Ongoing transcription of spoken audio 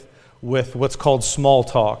with what's called small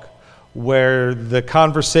talk, where the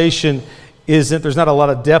conversation there's not a lot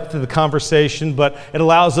of depth to the conversation, but it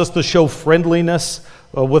allows us to show friendliness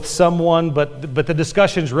with someone, but the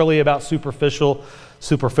discussion is really about superficial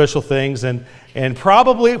things, and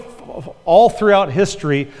probably all throughout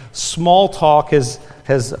history, small talk has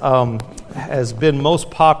been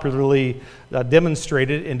most popularly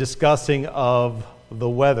demonstrated in discussing of the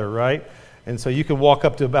weather, right? And so you can walk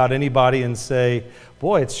up to about anybody and say,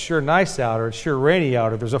 boy, it's sure nice out, or it's sure rainy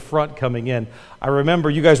out, or there's a front coming in.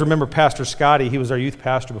 You guys remember Pastor Scotty. He was our youth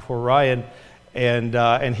pastor before Ryan,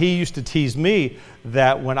 and he used to tease me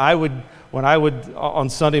that when I would on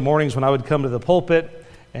Sunday mornings when I would come to the pulpit,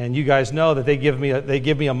 and you guys know that they give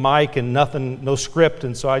me a mic and nothing, no script,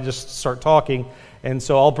 and so I just start talking, and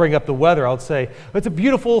so I'll bring up the weather. I'll say, it's a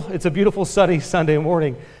beautiful sunny Sunday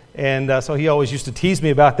morning. And so he always used to tease me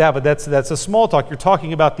about that, but that's a small talk. You're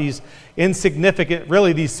talking about these insignificant,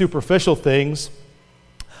 really these superficial things.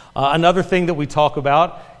 Another thing that we talk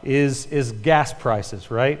about is gas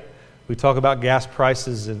prices, right? We talk about gas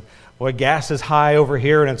prices, and boy, gas is high over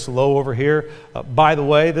here and it's low over here. By the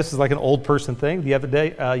way, this is like an old person thing.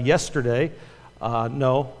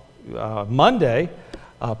 Monday,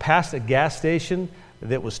 passed a gas station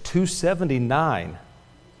that was $2.79.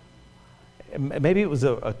 Maybe it was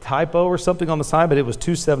a typo or something on the sign, but it was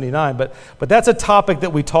 $2.79. But that's a topic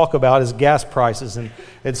that we talk about, is gas prices.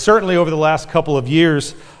 And certainly over the last couple of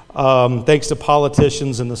years, thanks to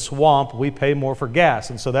politicians in the swamp, we pay more for gas.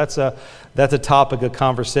 And so that's a topic of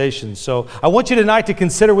conversation. So I want you tonight to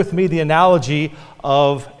consider with me the analogy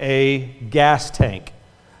of a gas tank.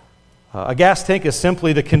 A gas tank is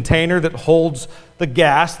simply the container that holds the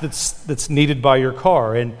gas that's needed by your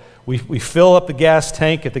car. And we fill up the gas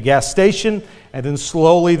tank at the gas station, and then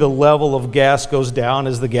slowly the level of gas goes down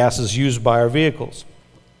as the gas is used by our vehicles.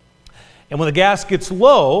 And when the gas gets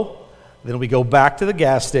low, then we go back to the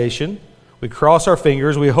gas station, we cross our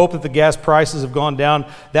fingers, we hope that the gas prices have gone down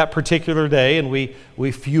that particular day, and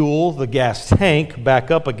we fuel the gas tank back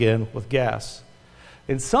up again with gas.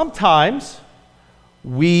 And sometimes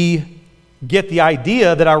we get the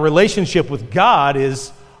idea that our relationship with God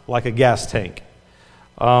is like a gas tank.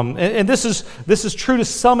 And this is true to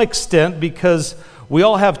some extent, because we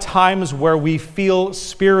all have times where we feel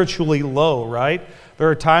spiritually low, right? There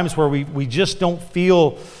are times where we just don't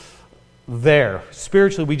feel there.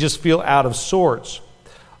 Spiritually, we just feel out of sorts.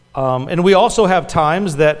 And we also have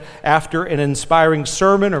times that after an inspiring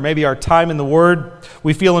sermon, or maybe our time in the Word,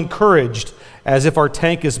 we feel encouraged, as if our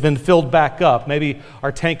tank has been filled back up. Maybe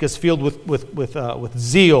our tank is filled with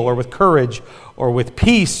zeal, or with courage, or with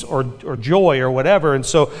peace, or joy, or whatever, and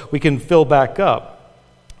so we can fill back up.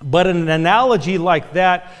 But an analogy like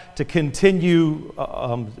that, to continue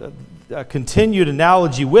a continued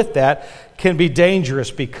analogy with that, can be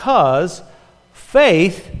dangerous, because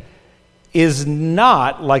faith is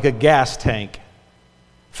not like a gas tank.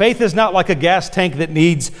 Faith is not like a gas tank that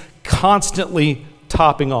needs constantly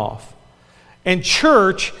topping off. And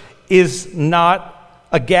church is not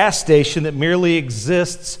a gas station that merely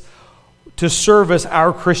exists to service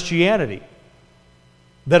our Christianity.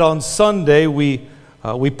 That on Sunday we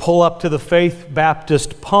pull up to the Faith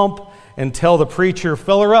Baptist pump and tell the preacher,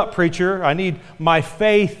 "Fill her up, preacher. I need my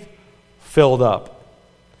faith filled up."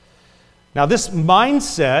 Now, this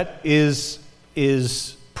mindset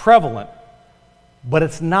is prevalent, but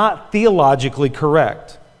it's not theologically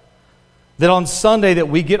correct. That on Sunday that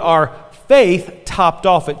we get our faith topped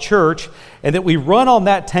off at church, and that we run on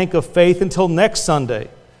that tank of faith until next Sunday.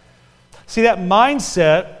 See, that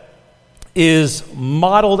mindset is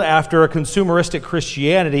modeled after a consumeristic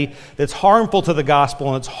Christianity that's harmful to the gospel,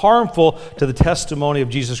 and it's harmful to the testimony of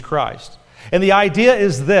Jesus Christ. And the idea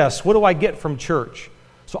is this: what do I get from church?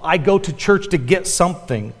 So I go to church to get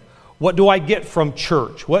something. What do I get from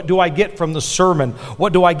church? What do I get from the sermon?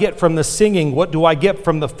 What do I get from the singing? What do I get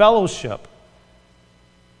from the fellowship?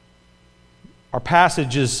 Our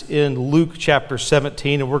passage is in Luke chapter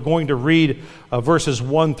 17, and we're going to read verses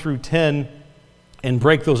 1 through 10 and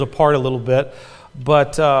break those apart a little bit.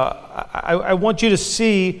 But I want you to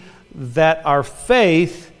see that our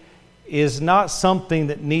faith is not something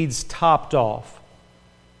that needs topped off.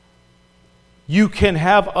 You can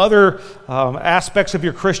have other aspects of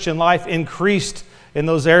your Christian life increased in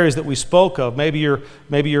those areas that we spoke of. Maybe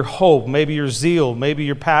your hope, maybe your zeal, maybe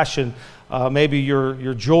your passion, maybe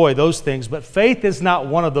your joy, those things. But faith is not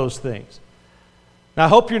one of those things. Now, I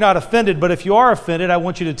hope you're not offended, but if you are offended, I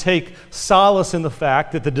want you to take solace in the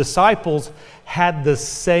fact that the disciples had the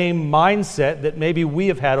same mindset that maybe we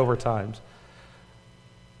have had over times.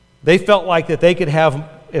 They felt like that they could have,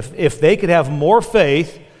 if they could have more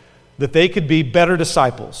faith, that they could be better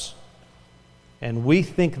disciples. And we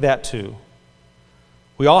think that too.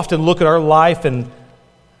 We often look at our life and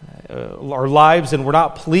our lives and we're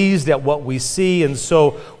not pleased at what we see, and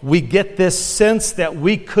so we get this sense that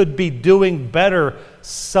we could be doing better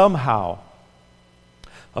somehow.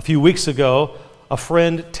 A few weeks ago, a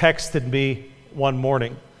friend texted me one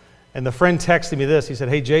morning, and the friend texted me this. He said,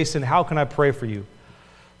 "Hey Jason, how can I pray for you?"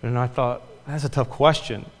 And I thought, that's a tough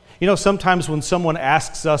question. You know, sometimes when someone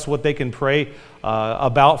asks us what they can pray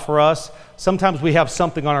about for us, sometimes we have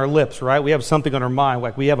something on our lips, right? We have something on our mind.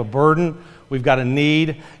 Like we have a burden, we've got a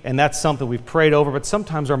need, and that's something we've prayed over. But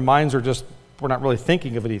sometimes our minds are just, we're not really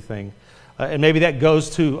thinking of anything. And maybe that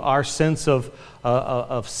goes to our sense of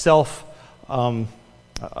self, our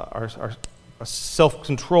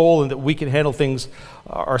self-control, and that we can handle things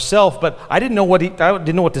ourselves. But I didn't know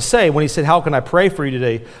what to say when he said, "How can I pray for you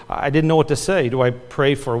today?" I didn't know what to say. Do I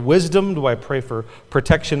pray for wisdom? Do I pray for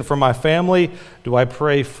protection for my family? Do I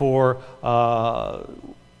pray for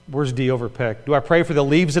where's D Overpeck? Do I pray for the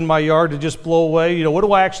leaves in my yard to just blow away? You know, what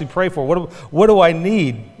do I actually pray for? What do I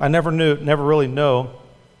need? I never really know.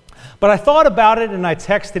 But I thought about it, and I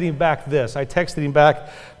texted him back this. I texted him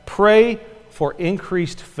back, "Pray for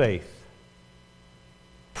increased faith.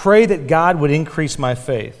 Pray that God would increase my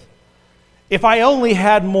faith. If I only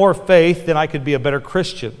had more faith, then I could be a better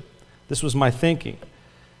Christian." This was my thinking.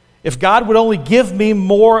 If God would only give me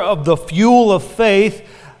more of the fuel of faith,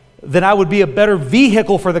 then I would be a better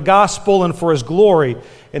vehicle for the gospel and for His glory.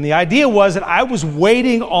 And the idea was that I was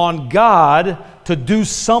waiting on God to do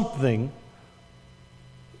something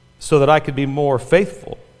so that I could be more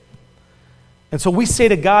faithful. And so we say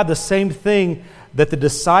to God the same thing that the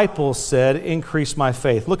disciples said, "Increase my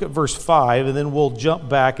faith." Look at verse 5, and then we'll jump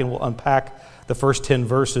back and we'll unpack the first 10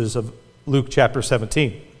 verses of Luke chapter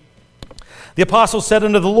 17. The apostle said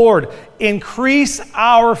unto the Lord, "Increase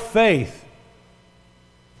our faith."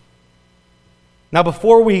 Now,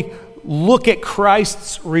 before we look at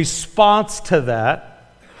Christ's response to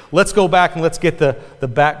that, let's go back and let's get the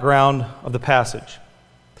background of the passage.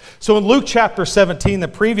 So in Luke chapter 17, the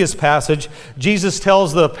previous passage, Jesus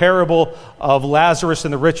tells the parable of Lazarus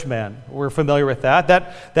and the rich man. We're familiar with that.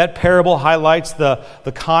 That parable highlights the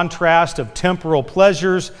contrast of temporal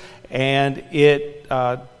pleasures, and it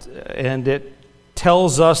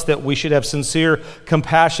tells us that we should have sincere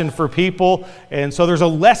compassion for people. And so there's a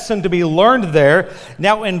lesson to be learned there.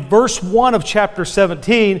 Now in verse 1 of chapter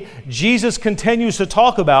 17, Jesus continues to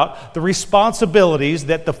talk about the responsibilities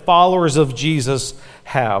that the followers of Jesus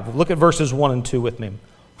have. Look at verses 1 and 2 with me.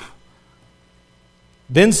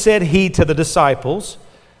 "Then said he to the disciples,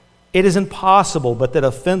 It is impossible but that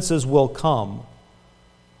offenses will come.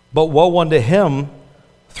 But woe unto him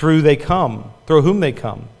through whom they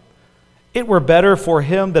come. It were better for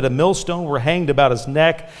him that a millstone were hanged about his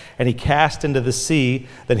neck and he cast into the sea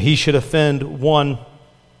than he should offend one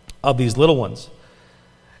of these little ones."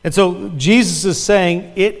 And so Jesus is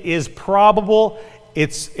saying it is probable,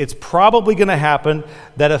 it's probably going to happen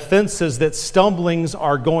that offenses, that stumblings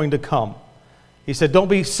are going to come. He said, don't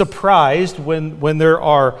be surprised when there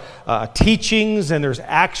are teachings and there's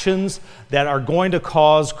actions that are going to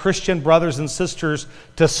cause Christian brothers and sisters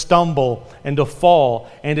to stumble and to fall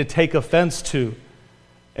and to take offense to.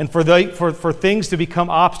 And for things to become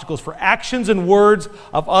obstacles, for actions and words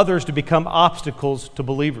of others to become obstacles to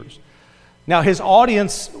believers. Now his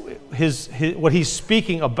audience, what he's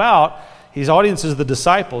speaking about, his audience is the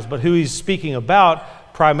disciples, but who he's speaking about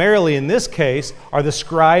primarily in this case are the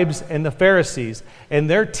scribes and the Pharisees. And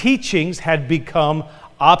their teachings had become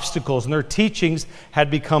obstacles, and their teachings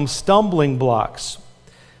had become stumbling blocks.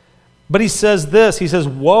 But he says this, he says,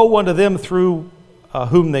 woe unto them through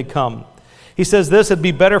whom they come. He says this, it'd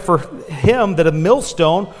be better for him that a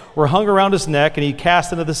millstone were hung around his neck and he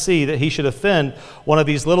cast into the sea, that he should offend one of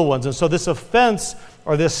these little ones. And so this offense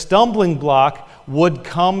or this stumbling block would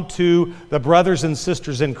come to the brothers and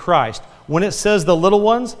sisters in Christ. When it says the little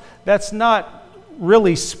ones, that's not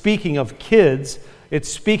really speaking of kids. It's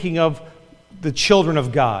speaking of the children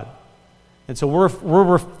of God. And so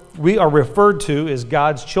we are referred to as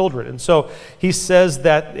God's children. And so he says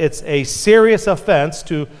that it's a serious offense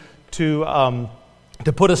to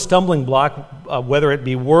put a stumbling block, whether it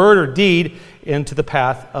be word or deed, into the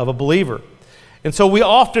path of a believer. And so we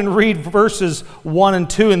often read verses 1 and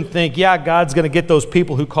 2 and think, yeah, God's going to get those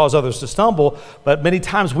people who cause others to stumble. But many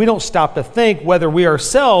times we don't stop to think whether we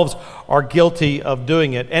ourselves are guilty of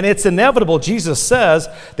doing it. And it's inevitable. Jesus says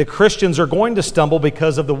that Christians are going to stumble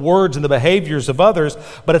because of the words and the behaviors of others,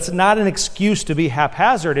 but it's not an excuse to be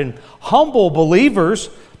haphazard. And humble believers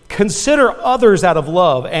consider others out of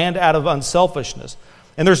love and out of unselfishness.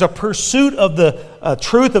 And there's a pursuit of the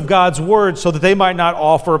truth of God's word so that they might not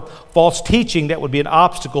offer false teaching that would be an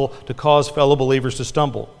obstacle to cause fellow believers to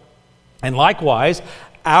stumble. And likewise,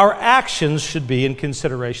 our actions should be in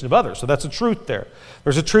consideration of others. So that's a truth there.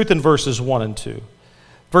 There's a truth in verses 1 and 2.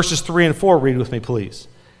 Verses 3 and 4, read with me, please.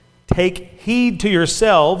 Take heed to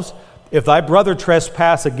yourselves. If thy brother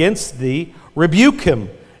trespass against thee, rebuke him.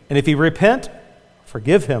 And if he repent,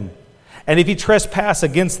 forgive him. And if he trespass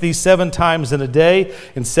against thee 7 times in a day,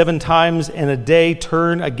 and 7 times in a day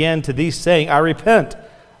turn again to thee, saying, I repent,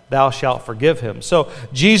 thou shalt forgive him. So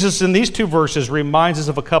Jesus in these 2 verses reminds us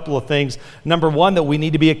of a couple of things. Number 1, that we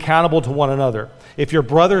need to be accountable to one another. If your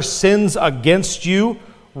brother sins against you,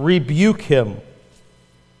 rebuke him.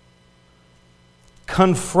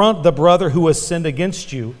 Confront the brother who has sinned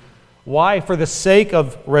against you. Why? For the sake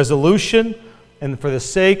of resolution and for the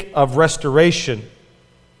sake of restoration.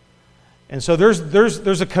 And so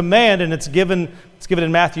there's a command, and it's given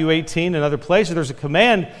in Matthew 18 and other places. There's a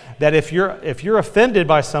command that if you're offended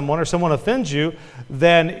by someone or someone offends you,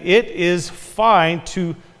 then it is fine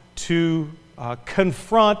to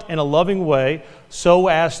confront in a loving way so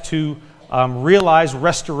as to realize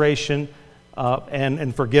restoration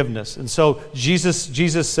and forgiveness. And so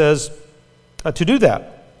Jesus says to do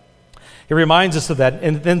that. He reminds us of that.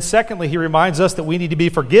 And then secondly, he reminds us that we need to be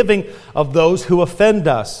forgiving of those who offend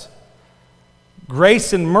us.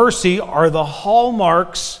 Grace and mercy are the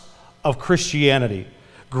hallmarks of Christianity.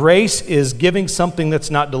 Grace is giving something that's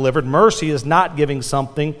not delivered. Mercy is not giving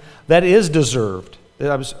something that is deserved.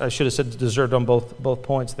 I should have said deserved on both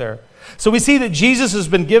points there. So we see that Jesus has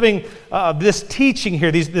been giving this teaching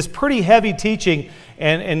here, this pretty heavy teaching,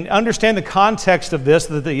 and understand the context of this,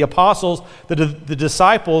 that the apostles, the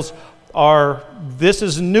disciples this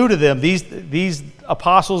is new to them. These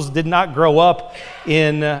apostles did not grow up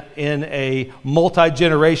in a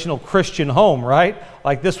multi-generational Christian home, right?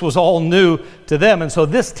 Like this was all new to them. And so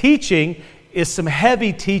this teaching is some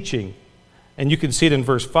heavy teaching. And you can see it in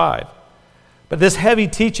verse 5. But this heavy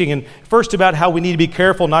teaching, and first about how we need to be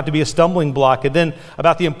careful not to be a stumbling block, and then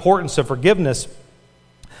about the importance of forgiveness.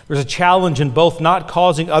 There's a challenge in both not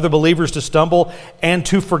causing other believers to stumble and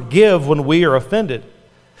to forgive when we are offended.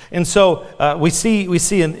 And so we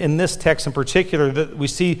see in this text in particular that we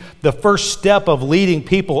see the first step of leading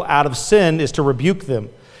people out of sin is to rebuke them.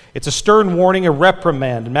 It's a stern warning, a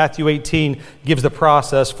reprimand. And Matthew 18 gives the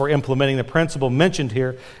process for implementing the principle mentioned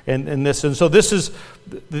here in this. And so this is,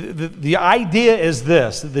 the idea is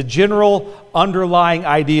this, the general underlying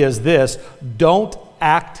idea is this: don't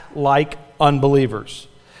act like unbelievers.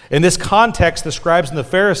 In this context, the scribes and the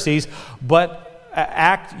Pharisees, but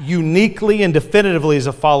act uniquely and definitively as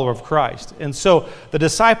a follower of Christ. And so the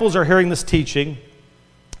disciples are hearing this teaching.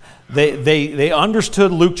 They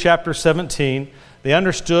understood Luke chapter 17. They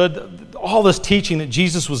understood all this teaching that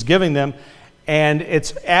Jesus was giving them. And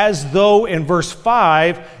it's as though in verse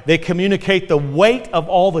 5, they communicate the weight of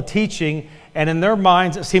all the teaching. And in their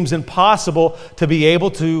minds, it seems impossible to be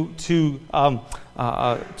able to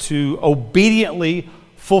obediently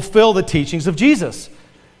fulfill the teachings of Jesus.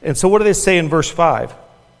 And so what do they say in verse 5?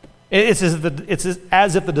 It's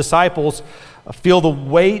as if the disciples feel the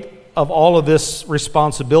weight of all of this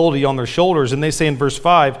responsibility on their shoulders. And they say in verse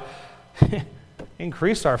 5,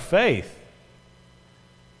 increase our faith.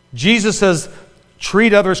 Jesus says,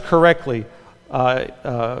 treat others correctly.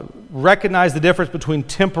 Recognize the difference between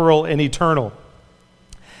temporal and eternal.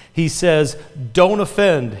 He says, don't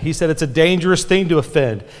offend. He said it's a dangerous thing to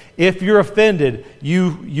offend. If you're offended,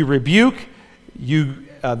 you rebuke, you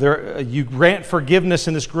grant forgiveness,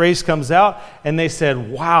 and this grace comes out. And they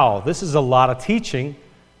said, wow, this is a lot of teaching.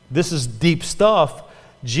 This is deep stuff.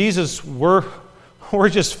 Jesus, we're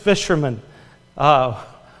just fishermen. We're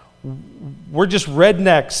just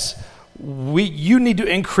rednecks. You need to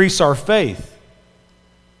increase our faith.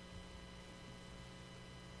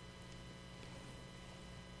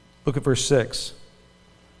 Look at verse 6.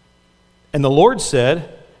 And the Lord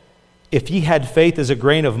said, if ye had faith as a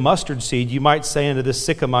grain of mustard seed, you might say unto this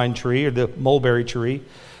sycamine tree or the mulberry tree,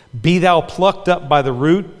 be thou plucked up by the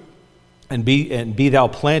root, and be thou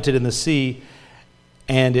planted in the sea,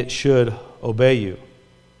 and it should obey you.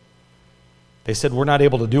 They said, we're not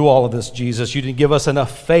able to do all of this, Jesus. You didn't give us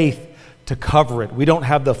enough faith to cover it. We don't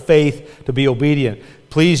have the faith to be obedient.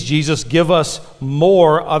 Please, Jesus, give us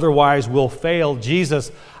more, otherwise we'll fail.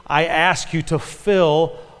 Jesus, I ask you to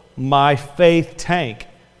fill my faith tank.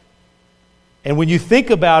 And when you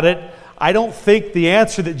think about it, I don't think the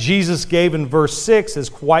answer that Jesus gave in verse 6 is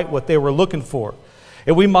quite what they were looking for.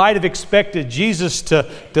 And we might have expected Jesus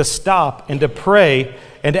to stop and to pray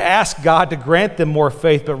and to ask God to grant them more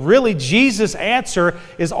faith. But really, Jesus' answer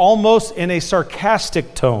is almost in a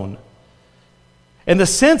sarcastic tone. And the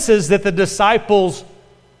sense is that the disciples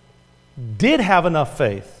did have enough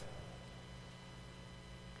faith.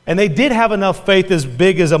 And they did have enough faith as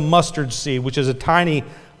big as a mustard seed, which is a tiny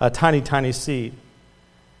seed.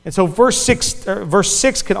 And so verse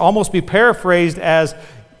 6 can almost be paraphrased as,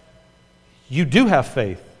 you do have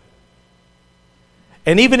faith.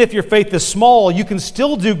 And even if your faith is small, you can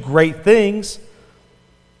still do great things.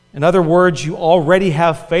 In other words, you already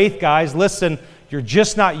have faith, guys. Listen, you're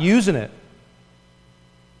just not using it.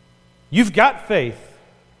 You've got faith.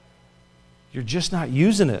 You're just not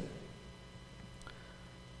using it.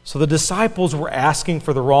 So the disciples were asking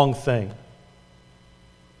for the wrong thing.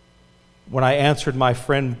 When I answered my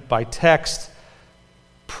friend by text,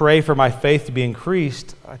 pray for my faith to be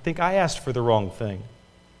increased, I think I asked for the wrong thing.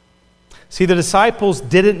 See, the disciples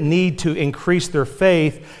didn't need to increase their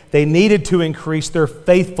faith. They needed to increase their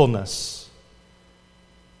faithfulness.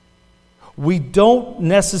 We don't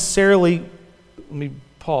necessarily, let me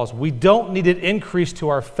pause, we don't need an increase to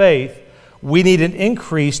our faith. We need an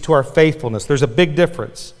increase to our faithfulness. There's a big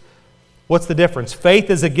difference. What's the difference? Faith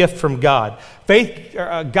is a gift from God.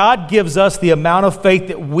 God gives us the amount of faith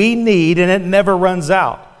that we need, and it never runs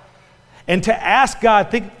out. And to ask God,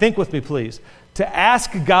 think with me please, to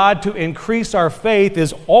ask God to increase our faith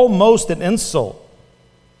is almost an insult,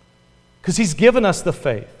 because He's given us the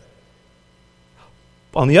faith.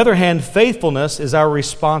 On the other hand, faithfulness is our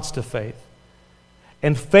response to faith.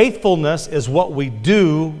 And faithfulness is what we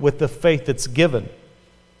do with the faith that's given.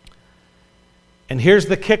 And here's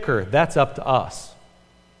the kicker, that's up to us.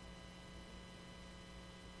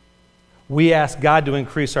 We ask God to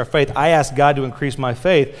increase our faith. I asked God to increase my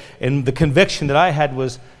faith, and the conviction that I had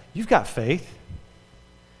was, you've got faith.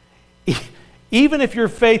 Even if your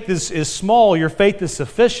faith is small, your faith is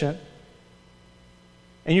sufficient.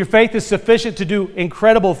 And your faith is sufficient to do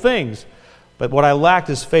incredible things. But what I lacked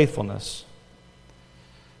is faithfulness.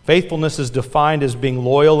 Faithfulness is defined as being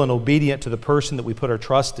loyal and obedient to the person that we put our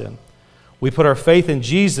trust in. We put our faith in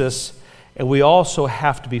Jesus, and we also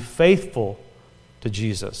have to be faithful to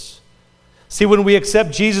Jesus. See, when we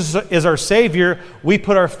accept Jesus as our Savior, we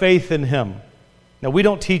put our faith in Him. Now, we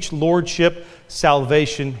don't teach lordship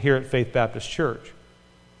salvation here at Faith Baptist Church.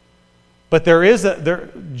 But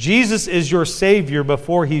Jesus is your Savior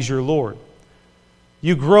before He's your Lord.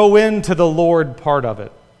 You grow into the Lord part of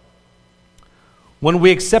it. When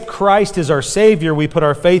we accept Christ as our Savior, we put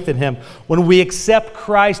our faith in Him. When we accept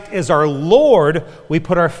Christ as our Lord, we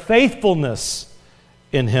put our faithfulness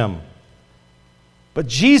in Him. But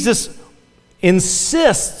Jesus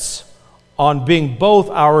insists on being both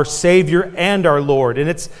our Savior and our Lord. And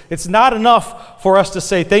it's not enough for us to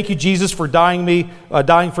say, thank you, Jesus, for dying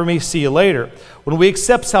for me, see you later. When we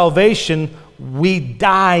accept salvation, we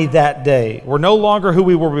die that day. We're no longer who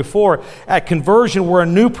we were before. At conversion, we're a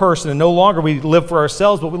new person, and no longer we live for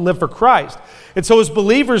ourselves, but we live for Christ. And so as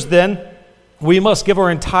believers then, we must give our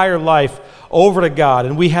entire life over to God.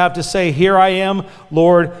 And we have to say, here I am,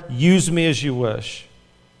 Lord, use me as you wish.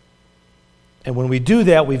 And when we do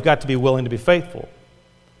that, we've got to be willing to be faithful.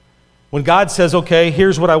 When God says, okay,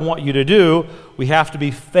 here's what I want you to do, we have to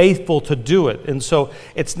be faithful to do it. And so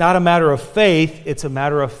it's not a matter of faith, it's a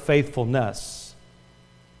matter of faithfulness.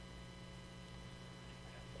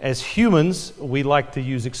 As humans, we like to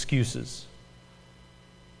use excuses.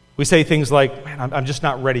 We say things like, man, I'm just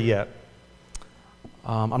not ready yet.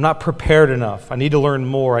 I'm not prepared enough. I need to learn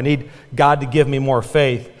more. I need God to give me more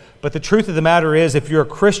faith. But the truth of the matter is, if you're a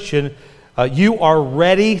Christian, you are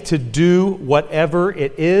ready to do whatever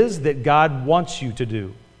it is that God wants you to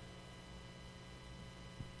do.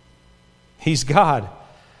 He's God.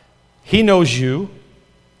 He knows you.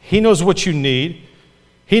 He knows what you need.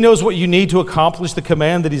 He knows what you need to accomplish the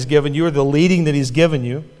command that He's given you or the leading that He's given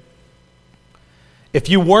you. If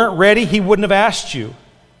you weren't ready, He wouldn't have asked you.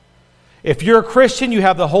 If you're a Christian, you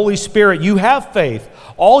have the Holy Spirit, you have faith.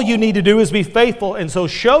 All you need to do is be faithful. And so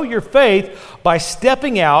show your faith by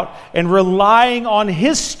stepping out and relying on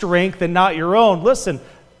His strength and not your own. Listen,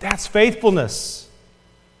 that's faithfulness.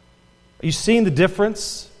 Are you seeing the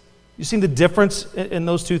difference? You seeing the difference in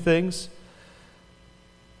those two things?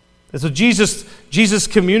 And so Jesus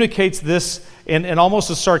communicates this in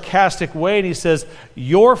almost a sarcastic way, and He says,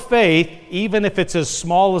 your faith, even if it's as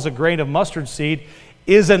small as a grain of mustard seed,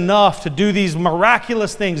 is enough to do these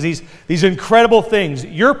miraculous things, these incredible things.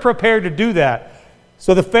 You're prepared to do that.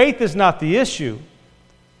 So the faith is not the issue.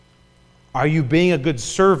 Are you being a good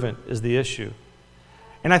servant is the issue.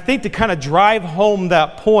 And I think to kind of drive home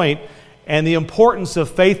that point and the importance of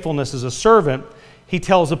faithfulness as a servant, he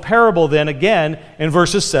tells a parable then again in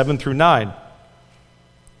verses 7 through 9.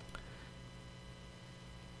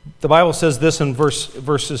 The Bible says this in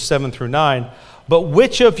verses 7 through 9, "But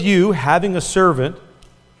which of you, having a servant,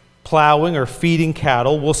 plowing or feeding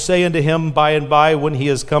cattle, will say unto him by and by when he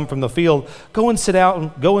has come from the field, go and sit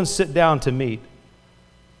down to meat?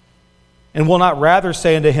 And will not rather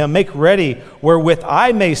say unto him, make ready wherewith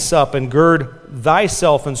I may sup, and gird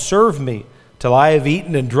thyself and serve me, till I have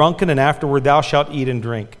eaten and drunken, and afterward thou shalt eat and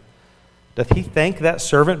drink? Doth he thank that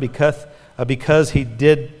servant because he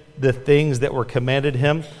did the things that were commanded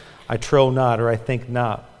him? I trow not, or I think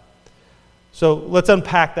not." So let's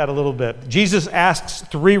unpack that a little bit. Jesus asks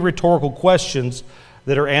 3 rhetorical questions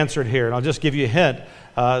that are answered here, and I'll just give you a hint.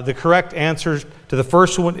 The correct answer to the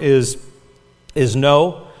first one is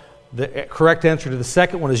no. The correct answer to the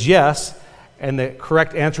second one is yes, and the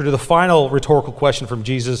correct answer to the final rhetorical question from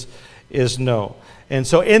Jesus is no. And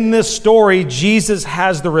so in this story, Jesus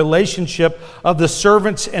has the relationship of the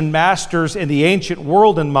servants and masters in the ancient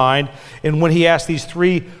world in mind, and when he asks these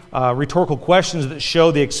 3 rhetorical questions that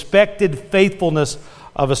show the expected faithfulness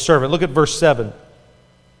of a servant. Look at verse 7.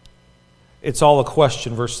 It's all a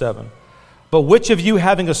question, verse 7. "But which of you,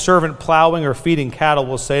 having a servant plowing or feeding cattle,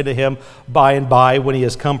 will say to him by and by when he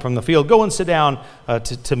has come from the field, go and sit down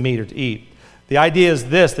to meat or to eat?" The idea is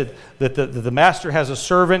this, that the master has a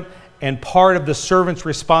servant, and part of the servant's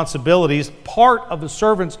responsibilities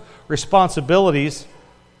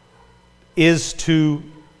is to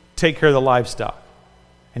take care of the livestock.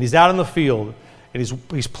 And he's out in the field, and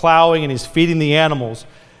he's plowing, and he's feeding the animals.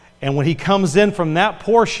 And when he comes in from that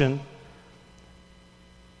portion,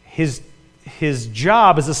 his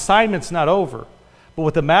job, his assignment's not over. But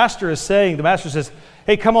what the master is saying, the master says,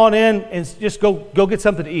 hey, come on in and just go get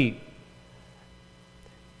something to eat.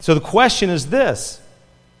 So the question is this.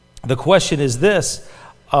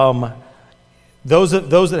 Those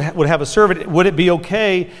that would have a servant, would it be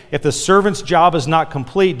okay if the servant's job is not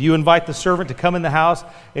complete? Do you invite the servant to come in the house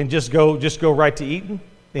and just go right to eating?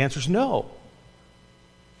 The answer is no.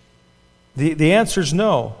 The answer is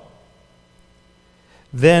no.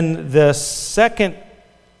 Then the second,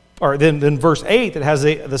 or then verse 8 that has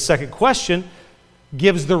the second question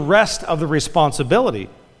gives the rest of the responsibility.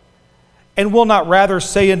 "And will not rather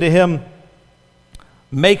say unto him,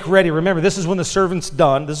 make ready." Remember, this is when the servant's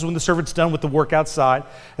done. This is when the servant's done with the work outside,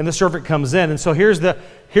 and the servant comes in. And so here's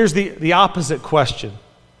the opposite question.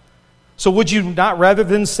 So would you not rather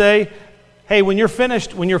than say, hey, when you're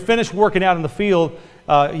finished working out in the field,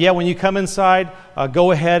 when you come inside,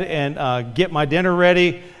 go ahead and get my dinner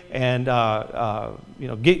ready, and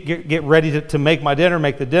get ready to make my dinner,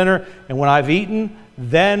 make the dinner, and when I've eaten,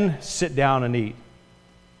 then sit down and eat.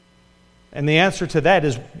 And the answer to that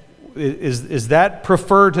is that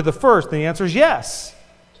preferred to the first? And the answer is yes,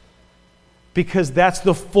 because that's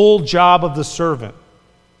the full job of the servant.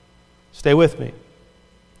 Stay with me.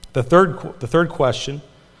 The third question.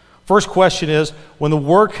 First question is, when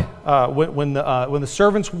the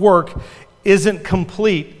servant's work isn't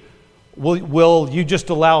complete, will you just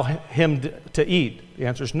allow him to eat? The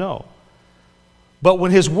answer is no. But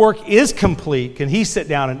when his work is complete, can he sit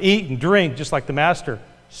down and eat and drink just like the master?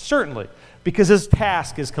 Certainly, because his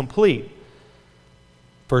task is complete.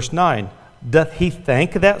 Verse 9, doth he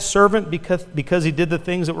thank that servant because he did the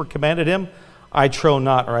things that were commanded him? I trow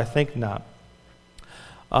not, or I think not.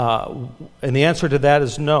 And the answer to that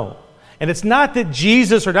is no. And it's not that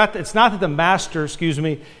it's not that the master,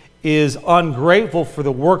 is ungrateful for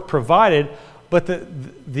the work provided, but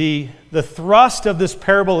the thrust of this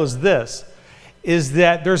parable is this, is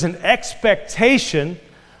that there's an expectation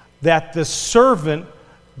that the servant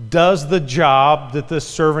does the job that the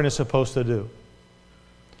servant is supposed to do.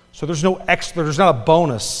 So there's not a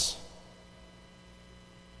bonus.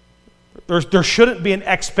 There shouldn't be an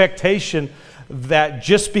expectation that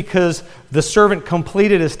just because the servant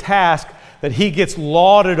completed his task, that he gets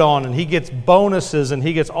lauded on and he gets bonuses and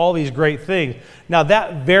he gets all these great things. Now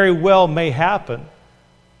that very well may happen,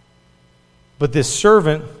 but this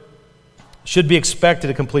servant should be expected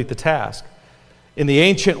to complete the task. In the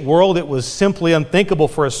ancient world, it was simply unthinkable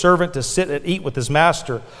for a servant to sit and eat with his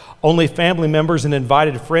master. Only family members and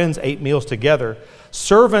invited friends ate meals together.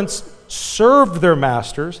 Servants served their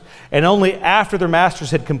masters, and only after their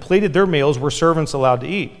masters had completed their meals were servants allowed to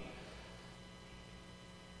eat.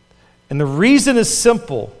 And the reason is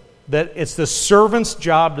simple, that it's the servant's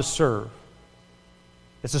job to serve.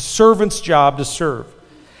 It's a servant's job to serve.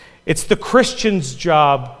 It's the Christian's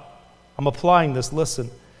job. I'm applying this,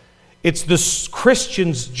 listen. It's the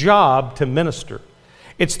Christian's job to minister.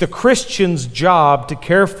 It's the Christian's job to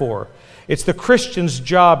care for. It's the Christian's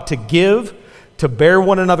job to give, to bear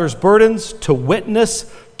one another's burdens, to witness,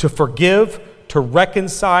 to forgive, to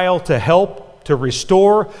reconcile, to help, to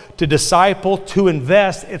restore, to disciple, to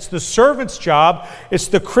invest. It's the servant's job. It's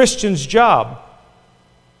the Christian's job.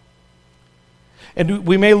 And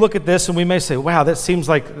we may look at this and we may say, wow, that seems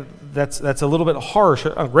like that's a little bit harsh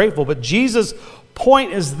or ungrateful. But Jesus'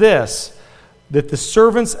 point is this, that the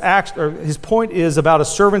servant's action, or his point is about a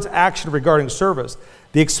servant's action regarding service.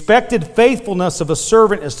 The expected faithfulness of a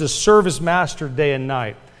servant is to serve his master day and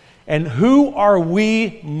night. And who are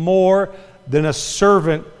we more than a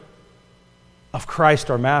servant of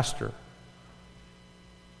Christ our master?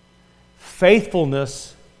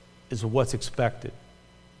 Faithfulness is what's expected.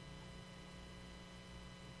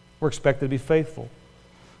 We're expected to be faithful.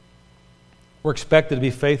 We're expected to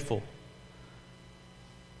be faithful.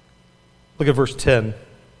 Look at verse 10.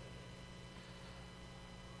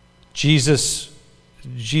 Jesus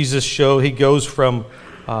he goes from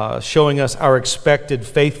showing us our expected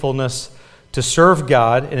faithfulness to serve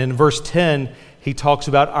God. And in verse 10, he talks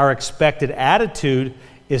about our expected attitude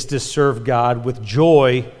is to serve God with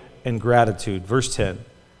joy and gratitude. Verse 10.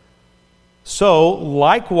 So,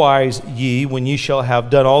 likewise ye, when ye shall have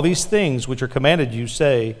done all these things which are commanded you,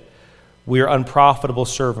 say, we are unprofitable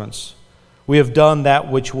servants. We have done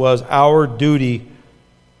that which was our duty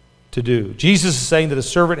to do. Jesus is saying that a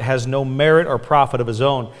servant has no merit or profit of his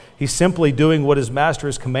own. He's simply doing what his master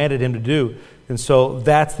has commanded him to do. And so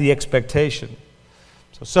that's the expectation.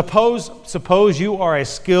 So suppose you are a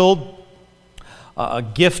skilled,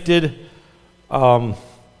 gifted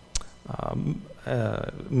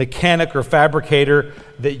mechanic or fabricator,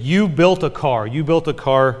 that you built a car. You built a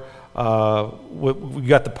car, we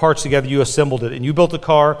got the parts together, you assembled it, and you built a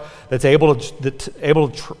car that's able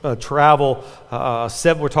to travel,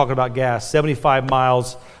 we're talking about gas, 75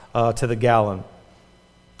 miles to the gallon.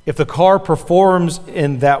 If the car performs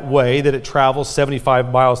in that way, that it travels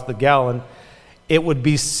 75 miles to the gallon, it would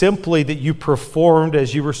be simply that you performed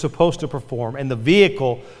as you were supposed to perform, and the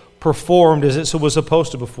vehicle performed as it was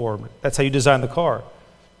supposed to perform. That's how you design the car.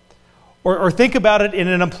 Or think about it in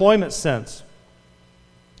an employment sense.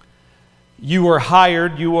 You are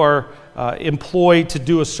hired, you are employed to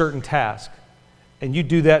do a certain task, and you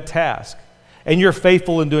do that task, and you're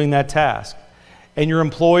faithful in doing that task. And your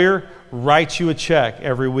employer writes you a check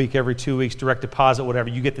every week, every 2 weeks, direct deposit, whatever,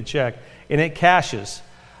 you get the check, and it cashes.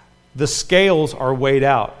 The scales are weighed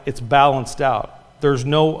out. It's balanced out. There's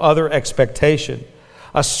no other expectation.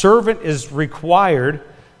 A servant is required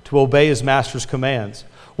to obey his master's commands.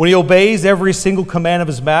 When he obeys every single command of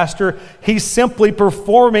his master, he's simply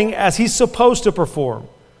performing as he's supposed to perform.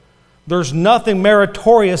 There's nothing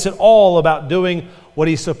meritorious at all about doing what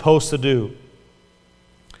he's supposed to do.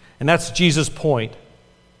 And that's Jesus' point.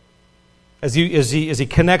 As he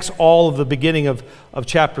connects all of the beginning of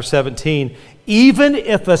chapter 17, even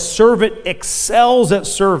if a servant excels at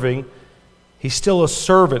serving, he's still a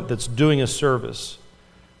servant that's doing a service.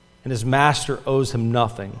 And his master owes him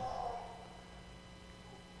nothing.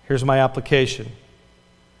 Here's my application.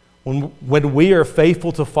 When we are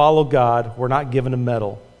faithful to follow God, we're not given a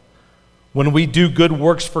medal. When we do good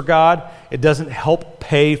works for God, it doesn't help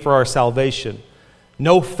pay for our salvation.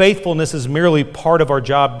 No faithfulness is merely part of our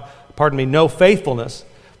job. No faithfulness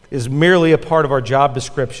is merely a part of our job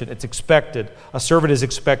description. It's expected. A servant is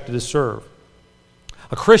expected to serve.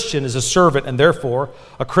 A Christian is a servant, and therefore,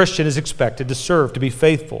 a Christian is expected to serve, to be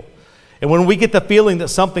faithful. And when we get the feeling that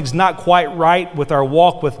something's not quite right with our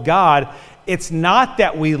walk with God, it's not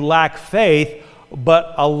that we lack faith,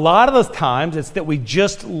 but a lot of the times it's that we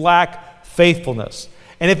just lack faithfulness.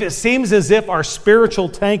 And if it seems as if our spiritual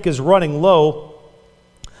tank is running low,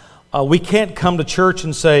 we can't come to church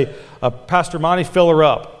and say, Pastor Monty, fill her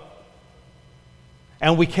up.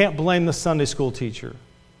 And we can't blame the Sunday school teacher.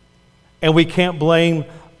 And we can't blame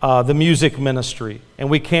the music ministry. And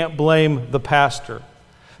we can't blame the pastor.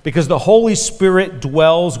 Because the Holy Spirit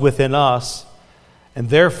dwells within us, and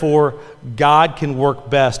therefore God can work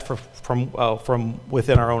best from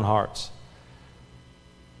within our own hearts.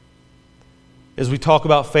 As we talk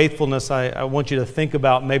about faithfulness, I want you to think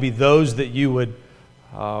about maybe those that you would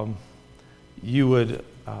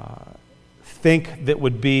think that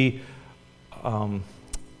would be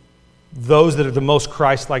those that are the most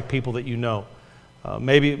Christ-like people that you know.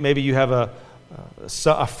 Maybe you have a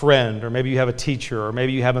friend, or maybe you have a teacher, or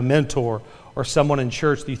maybe you have a mentor, or someone in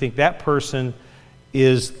church that you think that person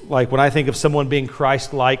is like. When I think of someone being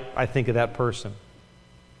Christ-like, I think of that person.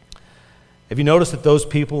 Have you noticed that those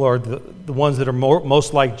people are the ones that are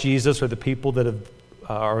most like Jesus, are the people that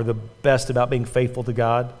are the best about being faithful to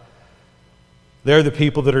God? They're the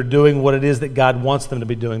people that are doing what it is that God wants them to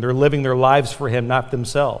be doing. They're living their lives for Him, not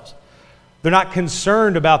themselves. They're not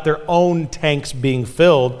concerned about their own tanks being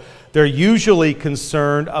filled. They're usually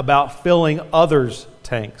concerned about filling others'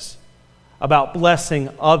 tanks, about blessing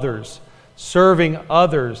others, serving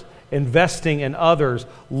others, investing in others,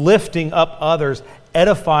 lifting up others,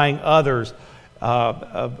 edifying others,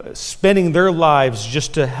 spending their lives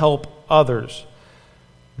just to help others.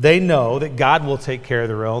 They know that God will take care of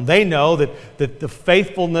their own. They know that the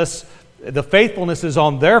faithfulness is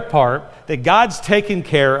on their part, that God's taken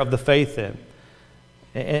care of the faith in.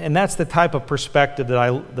 And that's the type of perspective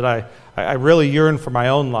that I really yearn for my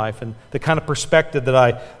own life, and the kind of perspective that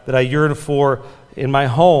I yearn for in my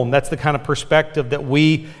home. That's the kind of perspective that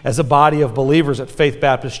we as a body of believers at Faith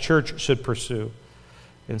Baptist Church should pursue.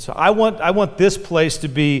 And so I want this place to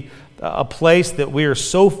be a place that we are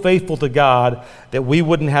so faithful to God that we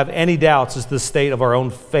wouldn't have any doubts as the state of our own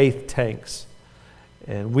faith tanks.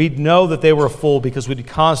 And we'd know that they were full because we'd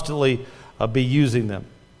constantly be using them.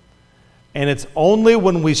 And it's only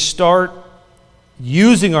when we start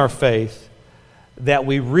using our faith that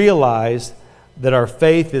we realize that our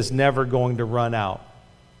faith is never going to run out.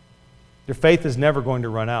 Your faith is never going to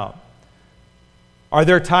run out. Are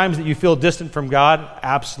there times that you feel distant from God?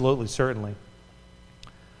 Absolutely, certainly.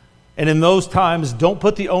 And in those times, don't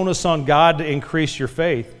put the onus on God to increase your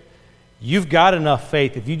faith. You've got enough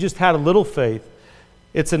faith. If you just had a little faith,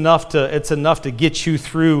 it's enough to get you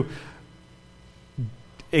through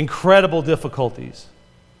incredible difficulties.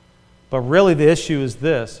 But really the issue is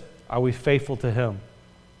this: are we faithful to Him?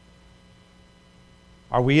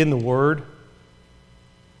 Are we in the Word?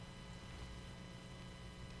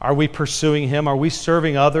 Are we pursuing Him? Are we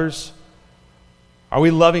serving others? Are we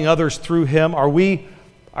loving others through Him? Are we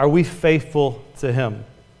faithful to Him?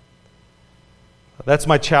 That's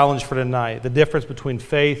my challenge for tonight, the difference between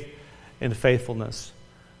faith and faithfulness.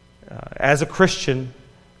 As a Christian,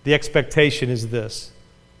 the expectation is this: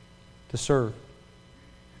 to serve.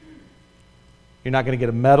 You're not going to get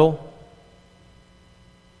a medal.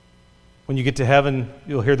 When you get to heaven,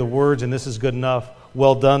 you'll hear the words, "And this is good enough.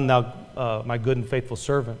 Well done, thou my good and faithful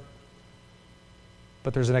servant."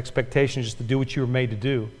 But there's an expectation just to do what you were made to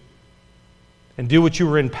do and do what you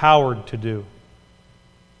were empowered to do.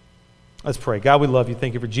 Let's pray. God, we love you.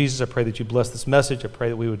 Thank you for Jesus. I pray that you bless this message. I pray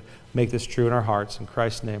that we would make this true in our hearts. In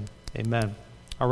Christ's name, amen.